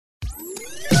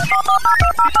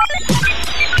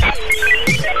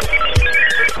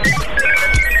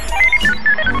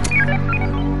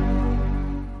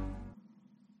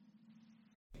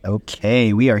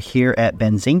Okay, we are here at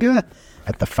Benzinga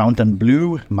at the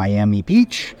Fontainebleau, Miami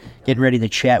Beach, getting ready to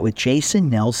chat with Jason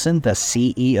Nelson, the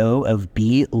CEO of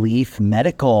B-Leaf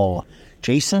Medical.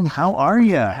 Jason, how are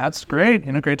you? That's great.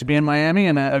 Great to be in Miami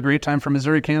and a great time for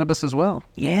Missouri cannabis as well.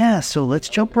 Yeah, so let's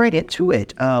jump right into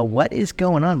it. What is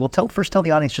going on? Well, tell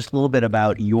the audience just a little bit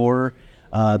about your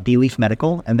B-Leaf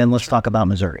Medical, and then let's talk about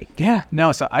Missouri.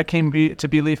 So I came to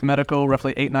B-Leaf Medical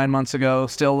roughly 8-9 months ago,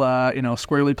 still,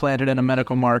 squarely planted in a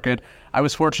medical market. I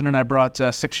was fortunate. I brought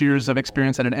 6 years of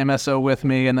experience at an MSO with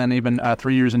me, and then even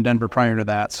 3 years in Denver prior to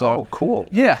that. So, cool.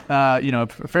 Yeah,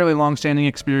 fairly long-standing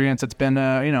experience. It's been,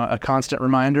 a constant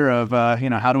reminder of,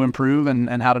 how to improve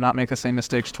and how to not make the same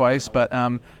mistakes twice. But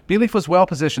B-Leaf was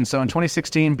well-positioned. So in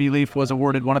 2016, B-Leaf was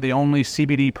awarded one of the only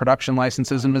CBD production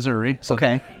licenses in Missouri. So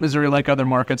Missouri, like other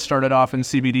markets, started off in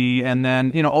CBD, and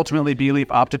then, ultimately B-Leaf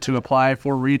opted to apply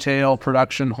for retail,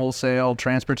 production, wholesale,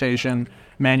 transportation,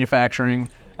 manufacturing.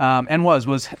 And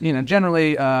was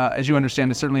generally, as you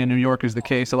understand, certainly in New York is the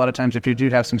case. A lot of times if you do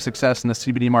have some success in the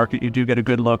CBD market, you do get a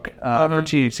good look for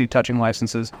THC touching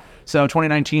licenses. So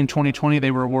 2019, 2020,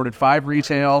 they were awarded 5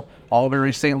 retail, all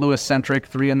very St. Louis centric,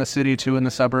 3 in the city, 2 in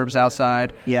the suburbs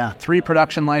outside. 3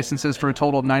 production licenses for a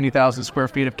total of 90,000 square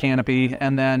feet of canopy,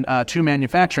 and then 2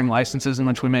 manufacturing licenses in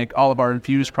which we make all of our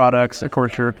infused products, of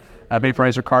course, your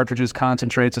vaporizer cartridges,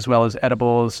 concentrates, as well as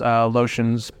edibles,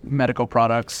 lotions, medical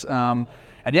products.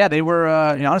 And they were,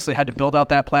 honestly had to build out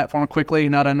that platform quickly,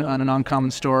 not an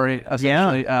uncommon story.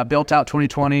 Essentially, built out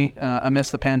 2020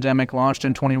 amidst the pandemic, launched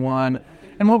in 21.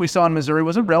 And what we saw in Missouri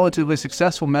was a relatively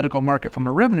successful medical market from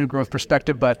a revenue growth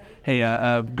perspective, but hey,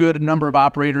 a good number of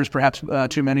operators, perhaps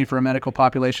too many for a medical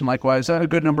population. Likewise, a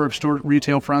good number of store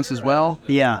retail fronts as well.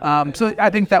 So I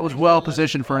think that was well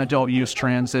positioned for an adult use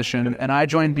transition. And I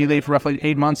joined B-Leaf roughly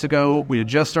 8 months ago. We had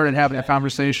just started having a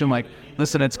conversation like,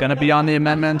 listen, it's going to be on the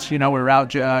amendment. We were out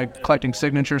collecting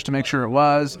signatures to make sure it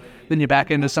was. Then you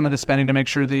back into some of the spending to make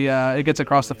sure it gets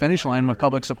across the finish line with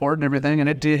public support and everything, and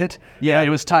it did. It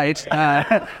was tight.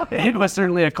 It was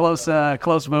certainly a close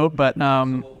vote, but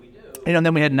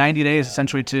then we had 90 days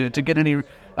essentially to get any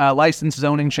license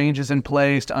zoning changes in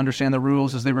place, to understand the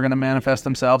rules as they were going to manifest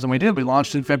themselves, and we did. We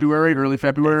launched in February, early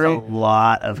February. It's a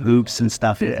lot of hoops and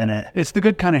stuff in it. It's the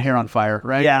good kind of hair on fire,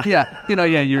 right?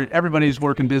 Everybody's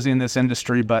working busy in this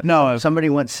industry, but no. Somebody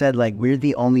once said, we're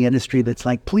the only industry that's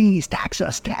like, please tax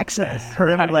us.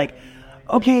 And I'm like,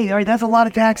 okay, all right, that's a lot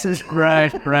of taxes.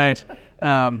 Right.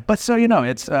 But so,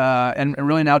 it's, and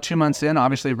really now 2 months in,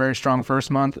 obviously a very strong first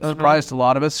month, surprised a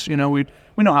lot of us.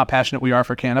 We know how passionate we are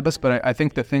for cannabis, but I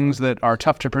think the things that are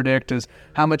tough to predict is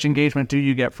how much engagement do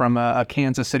you get from a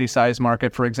Kansas City-sized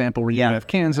market, for example, where you have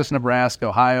Kansas, Nebraska,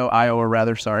 Iowa,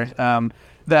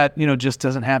 that, just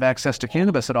doesn't have access to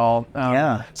cannabis at all.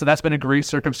 So that's been a great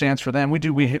circumstance for them.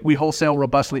 We wholesale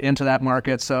robustly into that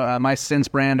market. So my Sins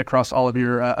brand across all of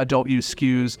your adult use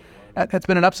SKUs, that's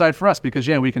been an upside for us because,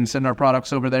 we can send our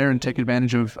products over there and take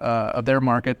advantage of their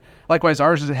market. Likewise,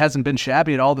 ours hasn't been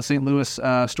shabby at all. The St. Louis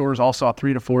stores all saw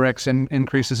 3 to 4x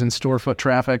increases in store foot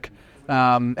traffic.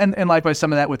 And likewise,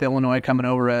 some of that with Illinois coming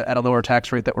over at a lower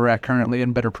tax rate that we're at currently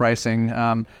and better pricing.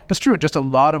 But it's true, just a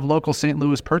lot of local St.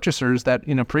 Louis purchasers that,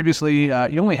 previously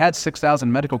you only had 6,000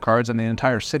 medical cards in the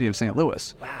entire city of St.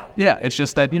 Louis. Wow. Yeah, it's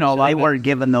just that, they weren't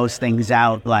giving those things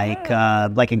out like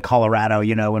in Colorado,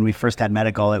 when we first had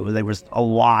medical, there was a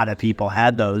lot of people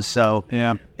had those. So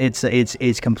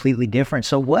it's completely different.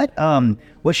 So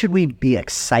what should we be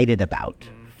excited about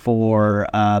for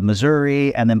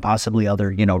Missouri and then possibly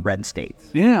other, red states?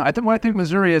 I think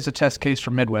Missouri is a test case for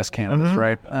Midwest cannabis,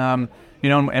 right?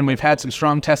 And we've had some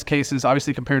strong test cases,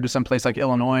 obviously compared to some place like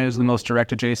Illinois is the most direct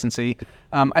adjacency.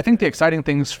 I think the exciting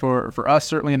things for us,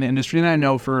 certainly in the industry, and I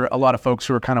know for a lot of folks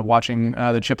who are kind of watching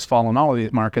the chips fall in all of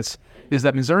these markets, is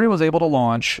that Missouri was able to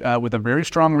launch with a very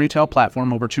strong retail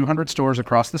platform, over 200 stores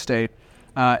across the state.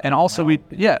 And also, we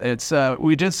did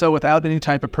so without any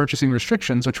type of purchasing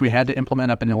restrictions, which we had to implement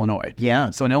up in Illinois.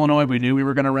 So in Illinois, we knew we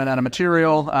were going to run out of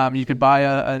material. You could buy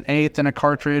an eighth and a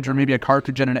cartridge, or maybe a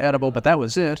cartridge and an edible, but that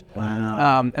was it.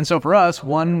 Wow. And so for us,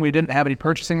 one, we didn't have any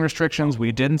purchasing restrictions.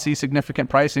 We didn't see significant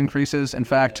price increases. In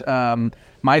fact,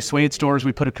 my Suede stores,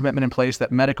 we put a commitment in place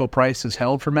that medical price is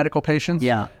held for medical patients,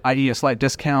 i.e. a slight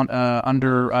discount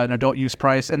under an adult use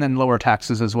price, and then lower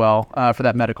taxes as well for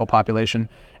that medical population.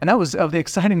 And that was of the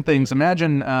exciting things.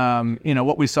 Imagine,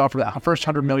 what we saw for that first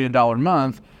 $100 million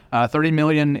month. $30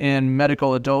 million in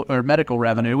medical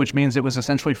revenue, which means it was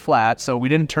essentially flat. So we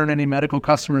didn't turn any medical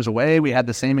customers away. We had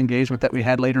the same engagement that we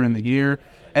had later in the year.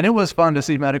 And it was fun to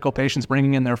see medical patients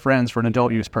bringing in their friends for an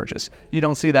adult use purchase. You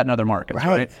don't see that in other markets,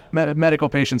 right? Medical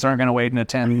patients aren't going to wait in a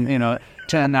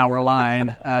 10-hour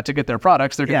line to get their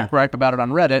products. They're going to gripe about it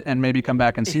on Reddit and maybe come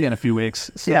back and see you in a few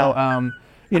weeks. So,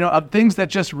 things that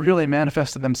just really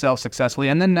manifested themselves successfully.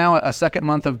 And then now a second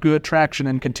month of good traction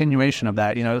and continuation of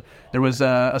that. There was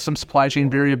some supply chain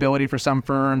variability for some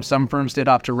firms. Some firms did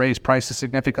opt to raise prices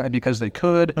significantly because they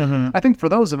could. I think for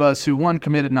those of us who, one,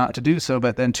 committed not to do so,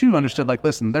 but then two, understood,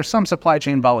 listen, there's some supply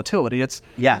chain volatility. It's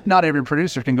not every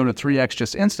producer can go to 3X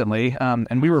just instantly.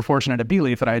 And we were fortunate at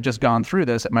Beleaf that I had just gone through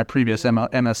this at my previous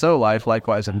MSO life,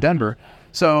 likewise in Denver.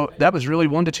 So that was really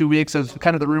 1 to 2 weeks of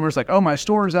kind of the rumors my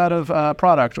store's out of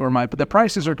product or the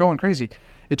prices are going crazy.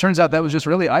 It turns out that was just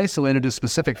really isolated to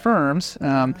specific firms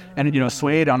and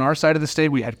swayed on our side of the state.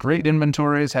 We had great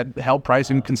inventories, had held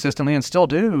pricing consistently and still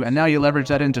do. And now you leverage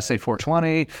that into, say,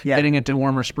 420, getting into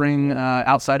warmer spring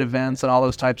outside events and all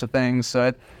those types of things.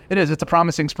 So it's a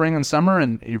promising spring and summer.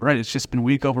 And you're right, it's just been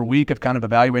week over week of kind of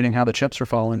evaluating how the chips are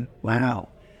falling. Wow.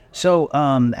 So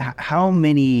how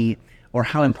many... or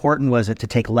how important was it to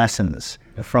take lessons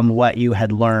from what you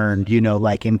had learned,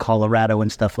 like in Colorado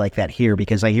and stuff like that here?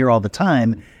 Because I hear all the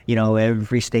time,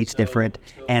 every state's different,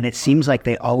 and it seems like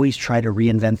they always try to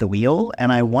reinvent the wheel.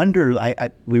 And I wonder,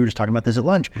 we were just talking about this at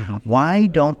lunch, why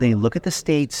don't they look at the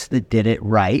states that did it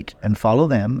right and follow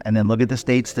them, and then look at the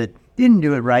states that didn't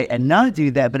do it right and not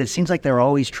do that? But it seems like they're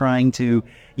always trying to,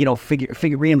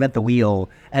 reinvent the wheel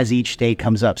as each state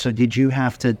comes up. So did you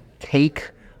have to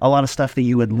take a lot of stuff that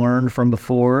you had learned from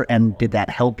before, and did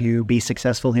that help you be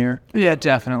successful here? Yeah,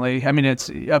 definitely. I mean, it's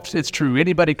true.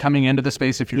 Anybody coming into the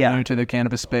space, if you're new to the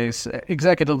cannabis space,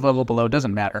 executive level below,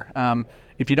 doesn't matter.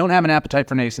 If you don't have an appetite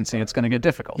for nascency, it's going to get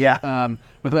difficult.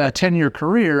 With a 10-year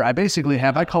career, I basically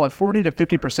have, I call it 40 to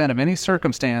 50% of any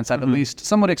circumstance. I've at least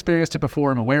somewhat experienced it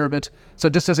before. I'm aware of it. So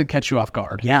it just doesn't catch you off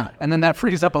guard. And then that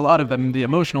frees up a lot of the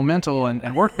emotional, mental,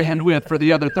 and work bandwidth for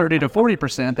the other 30 to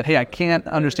 40% that, hey, I can't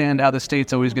understand how the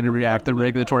state's always going to react. The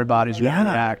regulatory bodies are going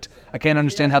to react. I can't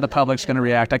understand how the public's going to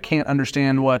react. I can't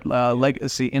understand what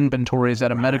legacy inventories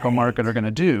at a medical market are going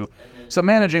to do. So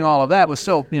managing all of that was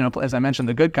still, as I mentioned,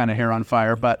 the good kind of hair on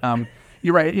fire. But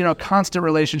you're right, constant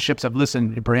relationships of,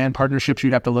 brand partnerships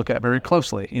you have to look at very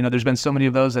closely. There's been so many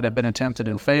of those that have been attempted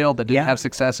and failed that didn't have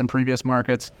success in previous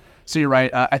markets. So you're right.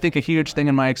 I think a huge thing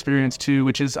in my experience too,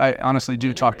 which is I honestly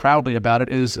do talk proudly about it,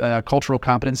 is cultural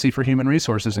competency for human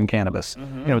resources in cannabis.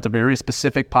 It's a very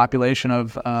specific population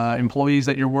of employees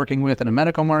that you're working with in a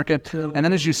medical market. And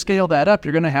then as you scale that up,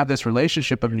 you're going to have this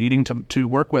relationship of needing to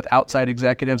work with outside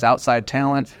executives, outside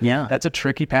talent. That's a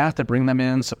tricky path to bring them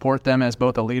in, support them as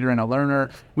both a leader and a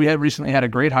learner. We had recently had a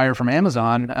great hire from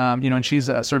Amazon, and she's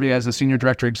serving as a senior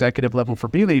director executive level for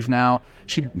Beleaf now.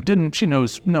 She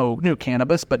knew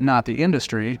cannabis, but not the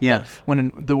industry. When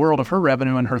in the world of her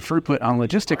revenue and her throughput on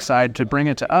logistics side, to bring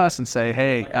it to us and say,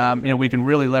 hey, we can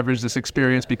really leverage this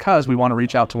experience because we want to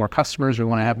reach out to more customers. We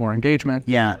want to have more engagement.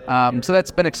 So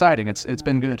that's been exciting. It's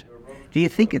been good. Do you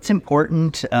think it's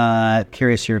important,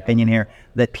 curious your opinion here,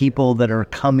 that people that are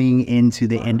coming into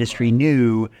the industry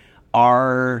new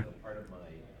are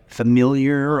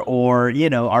familiar or,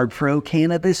 are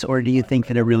pro-cannabis, or do you think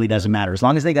that it really doesn't matter? As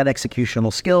long as they got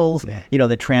executional skills,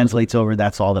 that translates over,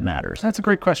 that's all that matters. That's a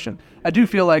great question. I do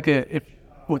feel like if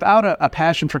without a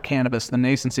passion for cannabis, the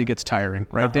nascency gets tiring,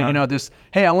 right? Then,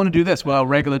 hey, I want to do this. Well,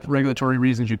 regulatory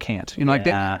reasons you can't. You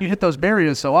hit those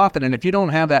barriers so often, and if you don't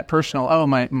have that personal,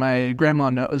 my grandma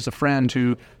knows a friend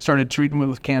who started treatment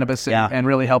with cannabis and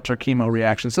really helped her chemo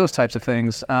reactions, those types of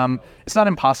things. It's not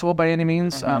impossible by any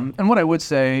means. And what I would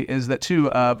say is that, too,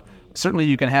 certainly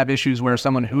you can have issues where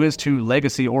someone who is too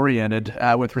legacy-oriented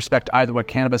with respect to either what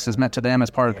cannabis has meant to them as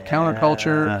part of the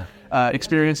counterculture,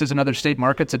 experiences in other state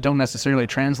markets that don't necessarily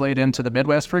translate into the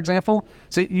Midwest, for example.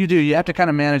 So you have to kind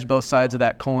of manage both sides of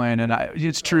that coin. And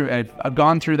it's true. I've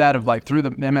gone through that through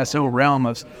the MSO realm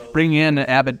of bringing in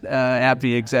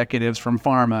AbbVie executives from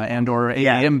pharma and or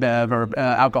InBev or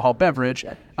alcohol beverage,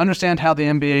 understand how the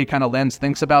MBA kind of lens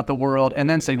thinks about the world, and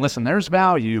then say, listen, there's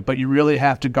value, but you really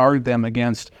have to guard them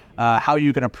against how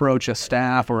you can approach a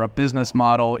staff or a business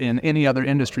model in any other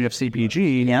industry of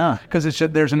CPG. Because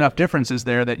there's enough differences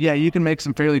there that, you can make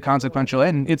some fairly consequential,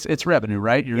 and it's revenue,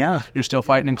 right? You're still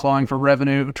fighting and clawing for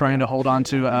revenue, trying to hold on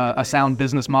to a sound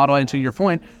business model. And to your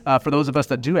point, for those of us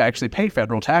that do actually pay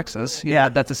federal taxes,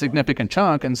 that's a significant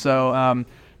chunk. And so,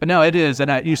 But no, it is.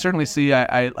 And you certainly see,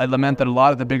 I lament that a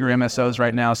lot of the bigger MSOs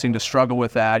right now seem to struggle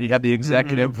with that. You have the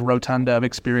executive rotunda of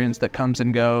experience that comes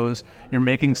and goes. You're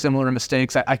making similar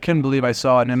mistakes. I couldn't believe I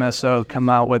saw an MSO come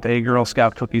out with a Girl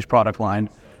Scout cookies product line.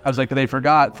 I was like, they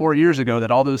forgot 4 years ago that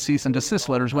all those cease and desist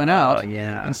letters went out.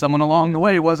 And someone along the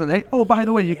way wasn't, hey, oh, by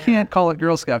the way, you can't call it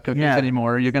Girl Scout cookies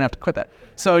anymore. You're going to have to quit that.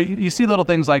 So you see little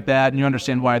things like that, and you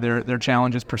understand why their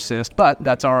challenges persist. But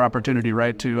that's our opportunity,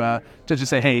 right, to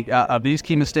just say, hey, of these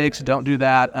key mistakes, don't do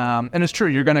that. And it's true,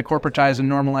 you're going to corporatize and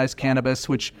normalize cannabis,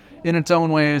 which in its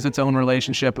own way is its own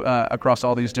relationship across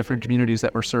all these different communities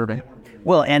that we're serving.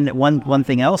 Well, and one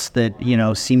thing else that,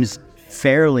 seems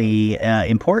fairly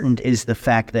important is the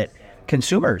fact that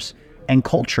consumers and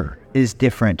culture is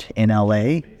different in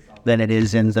LA than it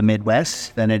is in the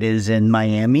Midwest, than it is in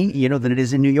Miami, than it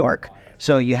is in New York.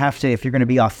 So you have to, if you're going to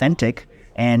be authentic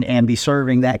and be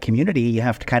serving that community, you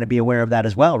have to kind of be aware of that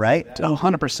as well, right? Oh,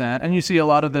 100%. And you see a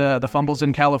lot of the fumbles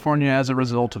in California as a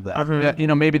result of that.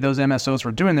 Maybe those MSOs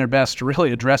were doing their best to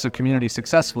really address a community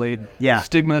successfully.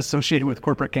 Stigma associated with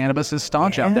corporate cannabis is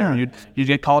staunch out there. You'd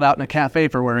get called out in a cafe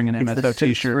for wearing an MSO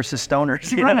t-shirt. Versus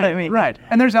stoners. You know what I mean? Right.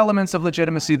 And there's elements of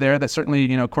legitimacy there that certainly,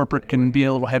 corporate can be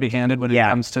a little heavy-handed when it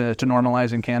comes to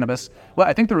normalizing cannabis. Well,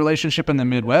 I think the relationship in the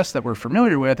Midwest that we're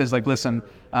familiar with is like, listen,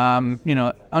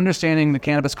 understanding the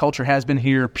cannabis culture has been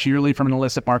here purely from an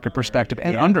illicit market perspective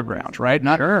and underground, right?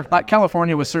 Not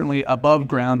California was certainly above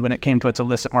ground when it came to its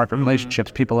illicit market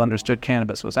relationships. People understood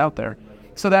cannabis was out there.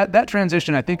 So that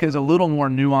transition, I think, is a little more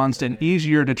nuanced and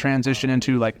easier to transition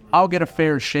into, like, I'll get a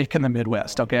fair shake in the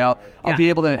Midwest, okay? I'll be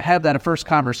able to have that first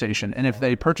conversation. And if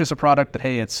they purchase a product that,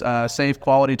 hey, it's safe,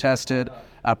 quality tested,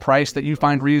 a price that you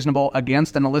find reasonable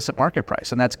against an illicit market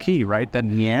price, and that's key, right?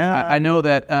 I know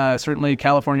that certainly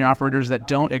California operators that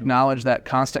don't acknowledge that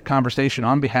constant conversation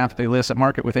on behalf of the illicit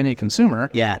market with any consumer,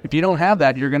 if you don't have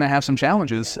that, you're going to have some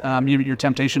challenges. Your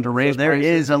temptation to raise there prices.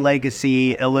 Is a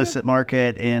legacy illicit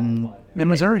market in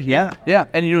Missouri,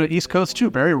 and East Coast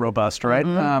too, very robust,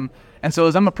 right? And so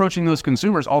as I'm approaching those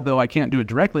consumers, although I can't do it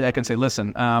directly, I can say,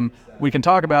 listen, we can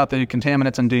talk about the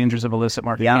contaminants and dangers of illicit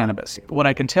market cannabis. What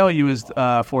I can tell you is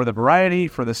for the variety,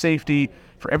 for the safety,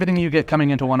 for everything you get coming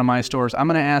into one of my stores, I'm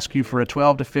going to ask you for a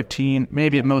 12 to 15,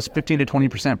 maybe at most 15 to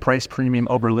 20% price premium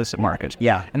over illicit market.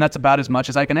 And that's about as much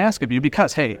as I can ask of you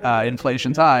because, hey,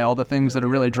 inflation's high. All the things that are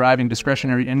really driving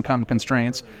discretionary income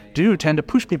constraints do tend to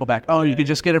push people back. Oh, you could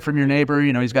just get it from your neighbor.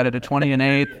 He's got it at 20 and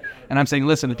 8. And I'm saying,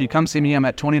 listen, if you come see me, I'm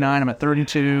at 29, I'm at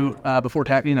 32 before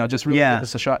tax, just really give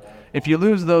us a shot. If you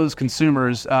lose those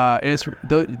consumers,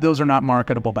 those are not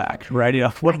marketable back,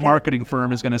 right? What marketing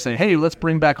firm is going to say, hey, let's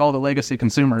bring back all the legacy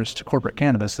consumers to corporate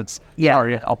cannabis?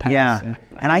 Sorry, I'll pass.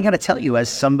 And I got to tell you, as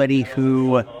somebody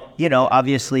who,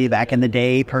 obviously back in the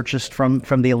day purchased from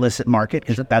the illicit market,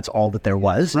 because that's all that there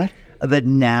was. Right. But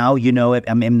now,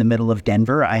 I'm in the middle of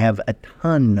Denver. I have a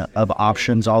ton of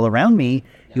options all around me.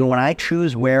 When I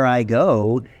choose where I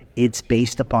go, it's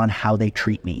based upon how they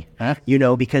treat me,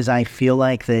 because I feel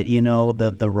like that,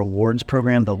 the rewards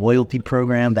program, the loyalty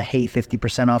program, the, hey,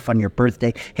 50% off on your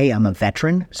birthday. Hey, I'm a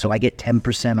veteran, so I get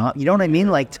 10% off. You know what I mean?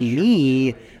 Like, to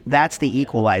me, that's the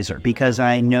equalizer, because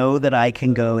I know that I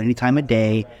can go any time of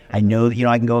day. I know that,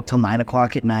 I can go up till 9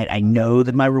 o'clock at night. I know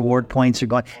that my reward points are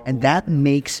going, and that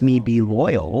makes me be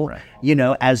loyal,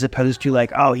 as opposed to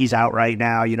like, oh, he's out right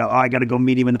now, oh, I got to go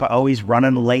meet him in the park. Oh, he's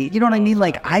running late. You know what I mean?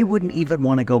 Like, I wouldn't even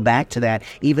want to go back to that,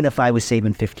 even if I was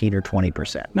saving 15 or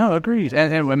 20%. No, agreed.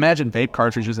 And imagine vape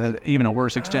cartridges as even a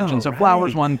worse extension. So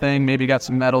flour's one thing, maybe you got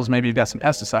some metals, maybe you've got some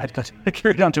pesticides, but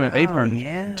carry it on to a vape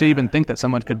cartridge to even think that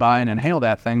someone could buy and inhale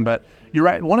that thing. But you're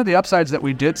right. One of the upsides that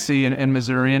we did see in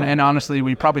Missouri, and honestly,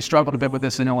 we probably struggled a bit with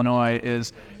this in Illinois,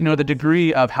 is, the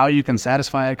degree of how you can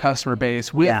satisfy a customer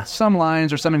base with some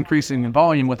lines or some increasing in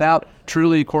volume without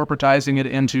truly corporatizing it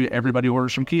into everybody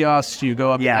orders from kiosks. You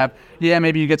go up and have,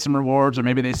 maybe you get some rewards, or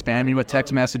maybe they spam you with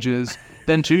text messages.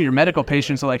 Then too, your medical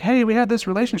patients are like, hey, we had this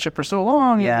relationship for so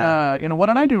long. And, what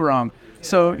did I do wrong?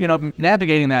 So,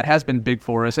 navigating that has been big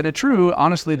for us. And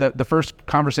honestly, the first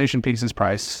conversation piece is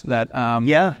price. That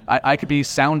I could be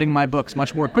sounding my books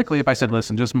much more quickly if I said,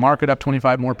 listen, just mark it up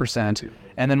 25% more.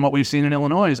 And then what we've seen in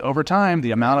Illinois is over time,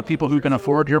 the amount of people who can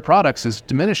afford your products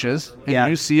diminishes. And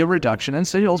you see a reduction in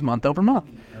sales month over month.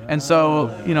 And so,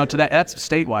 to that's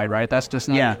statewide, right? That's just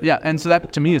not, And so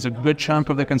that, to me, is a good chunk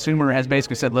of the consumer has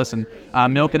basically said, listen,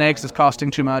 milk and eggs is costing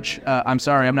too much. I'm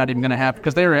sorry, I'm not even going to have,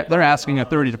 because they're asking a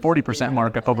 30 to 40%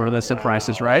 markup over illicit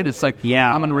prices, right? It's like,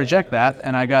 I'm going to reject that,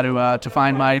 and I got to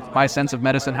find my sense of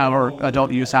medicine, however,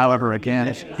 adult use, however,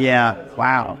 again. Yeah,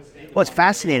 wow. Well, it's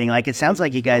fascinating. Like, it sounds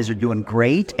like you guys are doing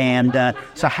great. And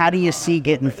so how do you see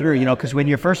getting through? Because when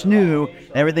you're first new,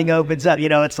 everything opens up.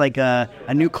 It's like a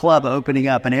new club opening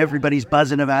up and everybody's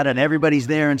buzzing about it and everybody's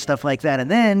there and stuff like that.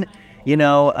 And then,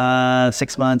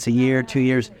 6 months, a year, 2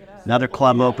 years, another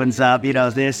club opens up,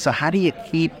 this. So how do you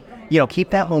keep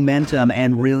that momentum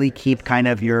and really keep kind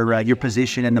of your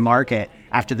position in the market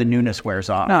after the newness wears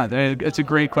off? No, it's a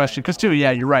great question. Because too,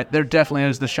 you're right. There definitely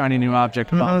is the shiny new object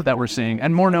bump that we're seeing.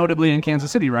 And more notably in Kansas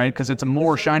City, right? Because it's a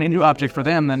more shiny new object for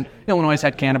them than Illinois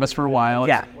had cannabis for a while.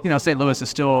 Yeah. St. Louis is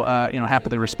still,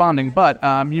 happily responding. But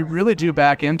you really do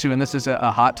back into, and this is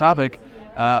a hot topic,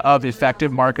 of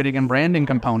effective marketing and branding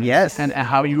components. Yes. And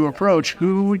how you approach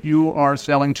who you are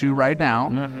selling to right now.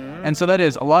 And so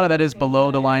a lot of that is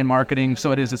below the line marketing.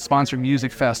 So it's sponsoring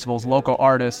music festivals, local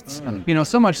artists,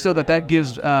 so much so that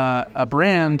gives a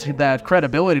brand that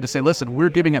credibility to say, listen, we're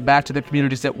giving it back to the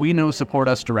communities that we know support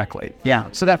us directly. Yeah.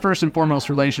 So that first and foremost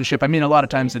relationship, a lot of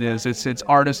times it's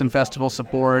artists and festival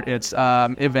support, it's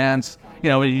events.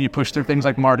 You push through things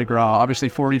like Mardi Gras. Obviously,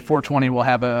 420 will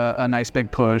have a nice big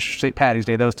push, St. Patty's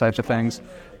Day, those types of things.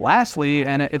 Lastly,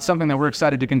 and it's something that we're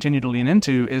excited to continue to lean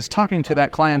into, is talking to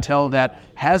that clientele that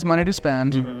has money to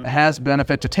spend, has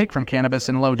benefit to take from cannabis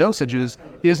in low dosages,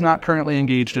 is not currently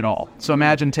engaged at all. So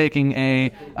imagine taking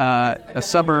a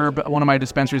suburb, one of my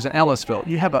dispensaries in Ellisville.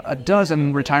 You have a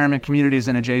dozen retirement communities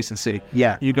in adjacency.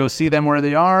 Yeah. You go see them where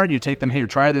they are. You take them, here,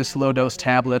 try this low dose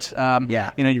tablet.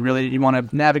 You want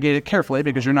to navigate it carefully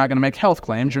because you're not going to make health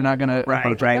claims. You're not going to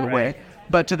approach it that way.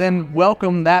 But to then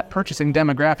welcome that purchasing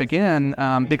demographic in,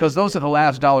 because those are the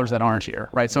last dollars that aren't here,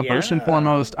 right? So first and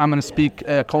foremost, I'm going to speak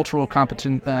a cultural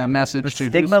competent message. The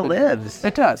stigma lives.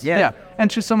 It does, yeah. And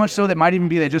just so much so that might even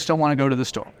be they just don't want to go to the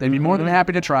store. They'd be more than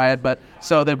happy to try it, but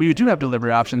so that we do have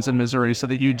delivery options in Missouri so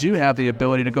that you do have the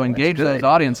ability to go engage those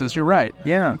audiences. You're right.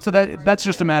 Yeah. So that's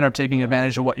just a matter of taking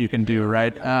advantage of what you can do,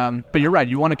 right? But you're right.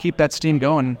 You want to keep that steam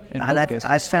going.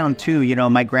 I found too,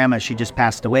 my grandma, she just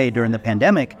passed away during the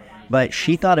pandemic. But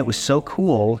she thought it was so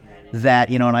cool that,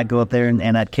 and I'd go up there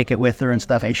and I'd kick it with her and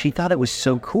stuff. And she thought it was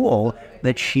so cool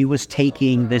that she was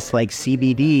taking this like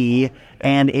CBD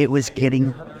and it was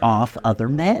getting off other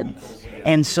meds.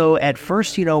 And so at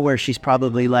first, where she's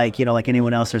probably like, like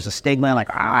anyone else, there's a stigma,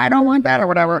 like, I don't want that or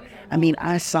whatever.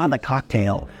 I saw the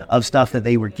cocktail of stuff that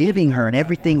they were giving her and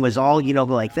everything was all,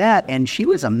 like that. And she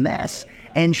was a mess.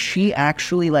 And she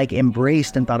actually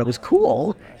embraced and thought it was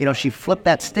cool. She flipped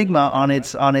that stigma on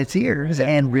its ears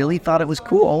and really thought it was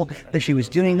cool that she was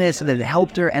doing this and that it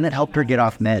helped her get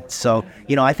off meds. So,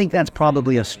 I think that's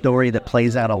probably a story that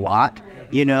plays out a lot,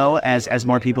 as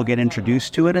more people get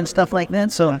introduced to it and stuff like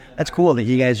that. So that's cool that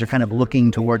you guys are kind of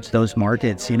looking towards those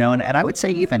markets, and I would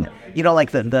say even,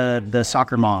 like the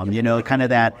soccer mom, kind of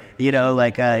that,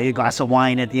 like a glass of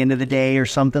wine at the end of the day or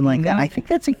something like that. I think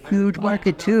that's a huge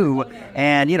market too.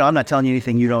 And, I'm not telling you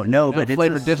anything you don't know, but it's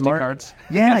flavored Disney cards.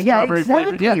 Yeah, exactly,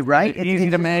 right? It's easy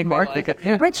to make. Market.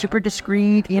 Right, super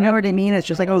discreet, you know what I mean? It's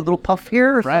just like a little puff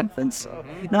here or something. So,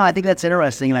 no, I think that's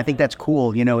interesting, and I think that's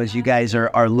cool, as you guys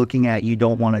are looking at, you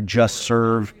don't want to just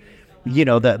serve,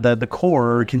 the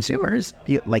core consumers.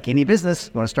 Like any business,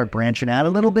 you want to start branching out a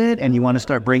little bit, and you want to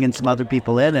start bringing some other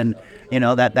people in, and,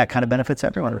 that kind of benefits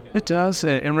everyone. It does,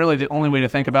 and really the only way to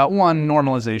think about, one,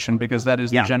 normalization, because that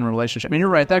is the general relationship. You're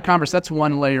right, that's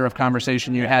one layer of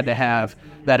conversation you had to have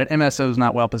that an MSO is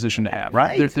not well positioned to have.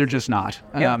 Right. They're just not.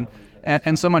 Yeah.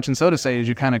 And so much and so to say, as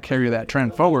you kind of carry that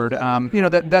trend forward,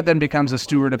 that then becomes a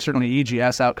steward of certainly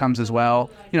EGS outcomes as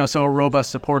well. So a robust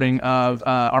supporting of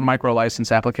our micro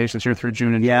license applications here through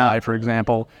June and July, for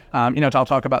example. I'll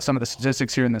talk about some of the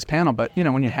statistics here in this panel, but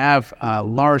when you have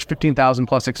large 15,000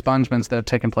 plus expungements that have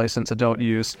taken place since adult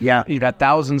use, you've had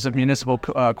thousands of municipal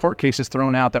court cases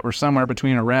thrown out that were somewhere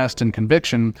between arrest and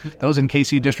conviction. Those in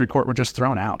KC District Court were just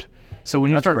thrown out. So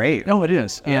when you That's great. Oh, it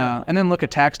is. Yeah. And then look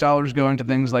at tax dollars going to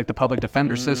things like the public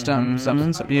defender system,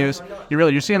 substance abuse.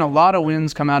 You're seeing a lot of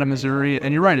wins come out of Missouri.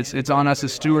 And you're right, it's on us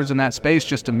as stewards in that space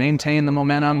just to maintain the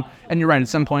momentum. And you're right, at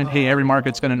some point, hey, every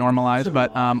market's going to normalize.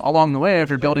 But along the way, if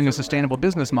you're building a sustainable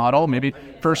business model, maybe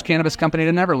first cannabis company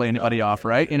to never lay anybody off,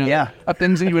 right?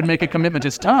 Things that you would make a commitment.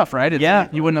 It's tough, right?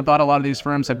 You wouldn't have thought a lot of these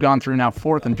firms have gone through now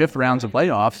 4th and 5th rounds of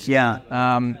layoffs. Yeah.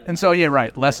 And so,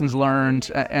 right, lessons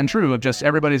learned and true of just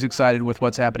everybody's excited with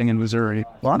what's happening in Missouri.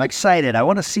 Well, I'm excited. I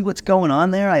want to see what's going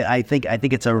on there. I think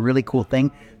it's a really cool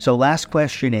thing. So last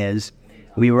question is,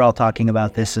 we were all talking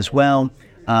about this as well.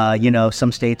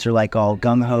 Some states are like all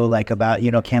gung-ho, like about,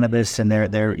 cannabis, and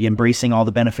they're embracing all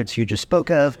the benefits you just spoke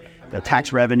of, the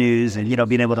tax revenues and,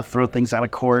 being able to throw things out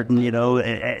of court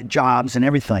and, jobs and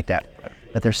everything like that.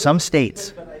 But there's some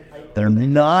states They're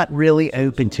not really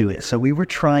open to it. So we were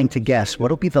trying to guess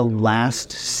what'll be the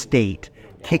last state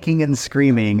kicking and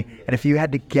screaming, and if you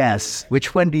had to guess,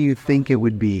 which one do you think it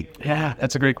would be? Yeah,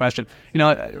 that's a great question.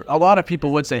 A lot of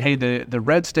people would say, hey, the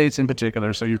red states in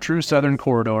particular, so your true southern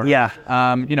corridor,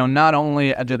 not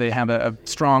only do they have a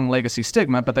strong legacy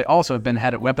stigma, but they also have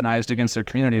had it weaponized against their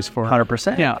communities for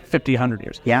 100%. 50, 100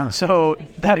 years. Yeah. So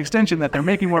that extension that they're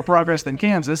making more progress than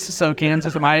Kansas. So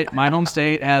Kansas, my home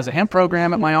state, has a hemp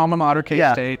program at my alma mater,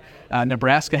 K-State.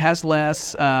 Nebraska has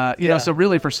less, so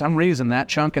really for some reason that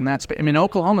chunk in that space,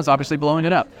 Oklahoma's obviously blowing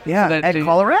it up. Yeah, so and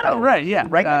Colorado. Right, yeah.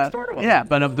 Right next door to them. Yeah,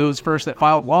 but of those first that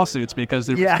filed lawsuits because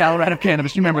there was Colorado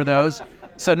cannabis, you remember those?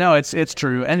 So no, it's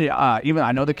true. And even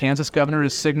I know the Kansas governor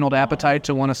has signaled appetite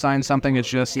to want to sign something. It's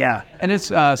just, and it's,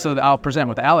 so I'll present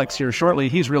with Alex here shortly.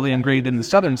 He's really ingrained in the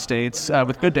southern states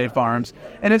with Good Day Farms.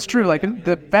 And it's true, like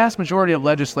the vast majority of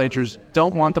legislatures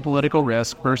don't want the political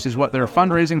risk versus what they're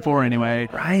fundraising for anyway.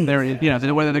 Right.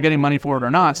 They're, whether they're getting money for it or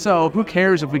not. So who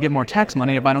cares if we get more tax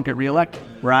money if I don't get reelected?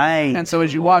 Right. And so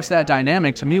as you watch that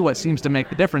dynamic, to me, what seems to make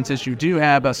the difference is you do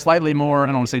have a slightly more, I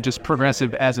don't want to say just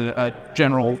progressive as a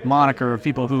general moniker of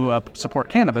people who support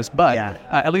cannabis, but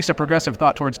at least a progressive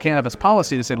thought towards cannabis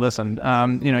policy to say, listen,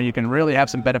 you can really have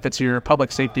some benefits here.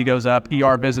 Public safety goes up,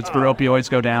 ER visits for opioids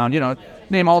go down,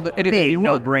 name all the big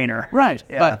no-brainer. Right.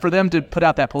 Yeah. But for them to put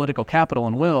out that political capital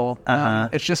and will,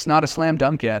 it's just not a slam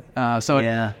dunk yet.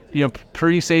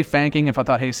 Pre-safe banking, if I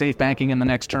thought, hey, safe banking in the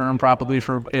next term, probably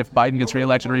for if Biden gets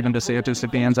reelected or even DeSantis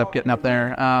if he ends up getting up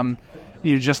there,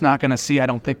 you're just not going to see, I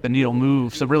don't think, the needle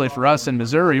move. So really for us in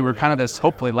Missouri, we're kind of this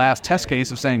hopefully last test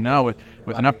case of saying, no,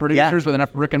 with enough producers, with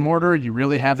enough brick and mortar, you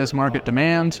really have this market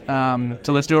demand.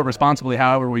 So let's do it responsibly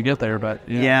however we get there. But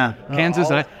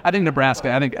Kansas, I think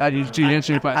Nebraska, I think you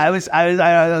answered your question. I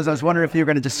was wondering if you were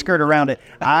going to just skirt around it.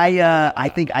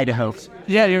 I think Idaho.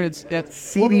 Yeah, it's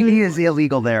CBD is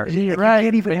illegal there.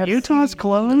 Right. Utah's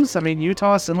closed.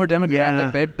 Utah's similar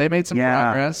demographic. Yeah. They made some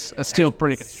progress. It's still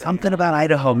pretty good. Something about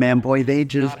Idaho, man, boy, they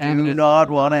just do not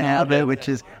want to have it, which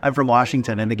is, I'm from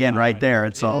Washington, and again, right there,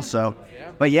 it's also.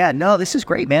 But this is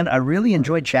great, man. I really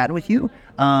enjoyed chatting with you.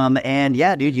 And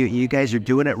dude, you guys are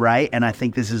doing it right, and I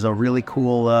think this is a really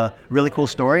cool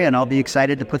story, and I'll be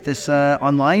excited to put this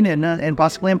online and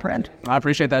possibly in print. I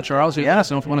appreciate that, Charles. So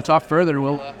if you want to talk further,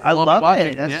 I love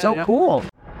it. That's so cool.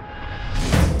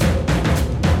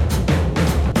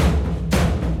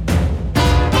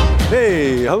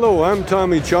 Hey, hello, I'm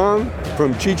Tommy Chong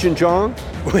from Cheech and Chong.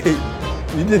 Wait,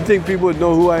 you didn't think people would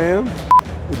know who I am?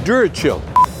 Durachill.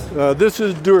 This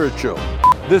is Durachill.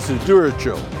 This is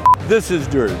Durachill. This is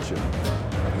Durachill.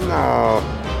 No,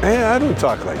 hey, I don't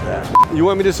talk like that. You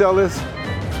want me to sell this?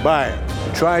 Buy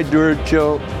it. Try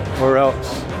Durachill or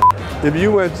else. If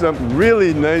you want something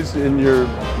really nice in your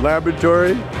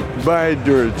laboratory, buy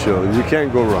Durachill. You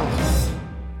can't go wrong.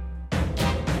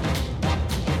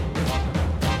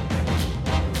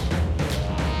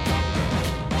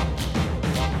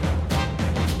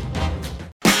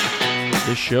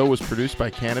 This show was produced by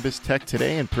Cannabis Tech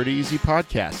Today and Pretty Easy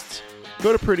Podcasts.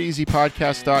 Go to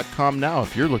prettyeasypodcast.com now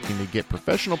if you're looking to get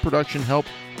professional production help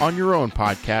on your own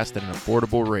podcast at an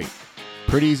affordable rate.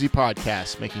 Pretty Easy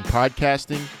Podcasts, making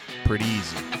podcasting pretty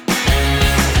easy.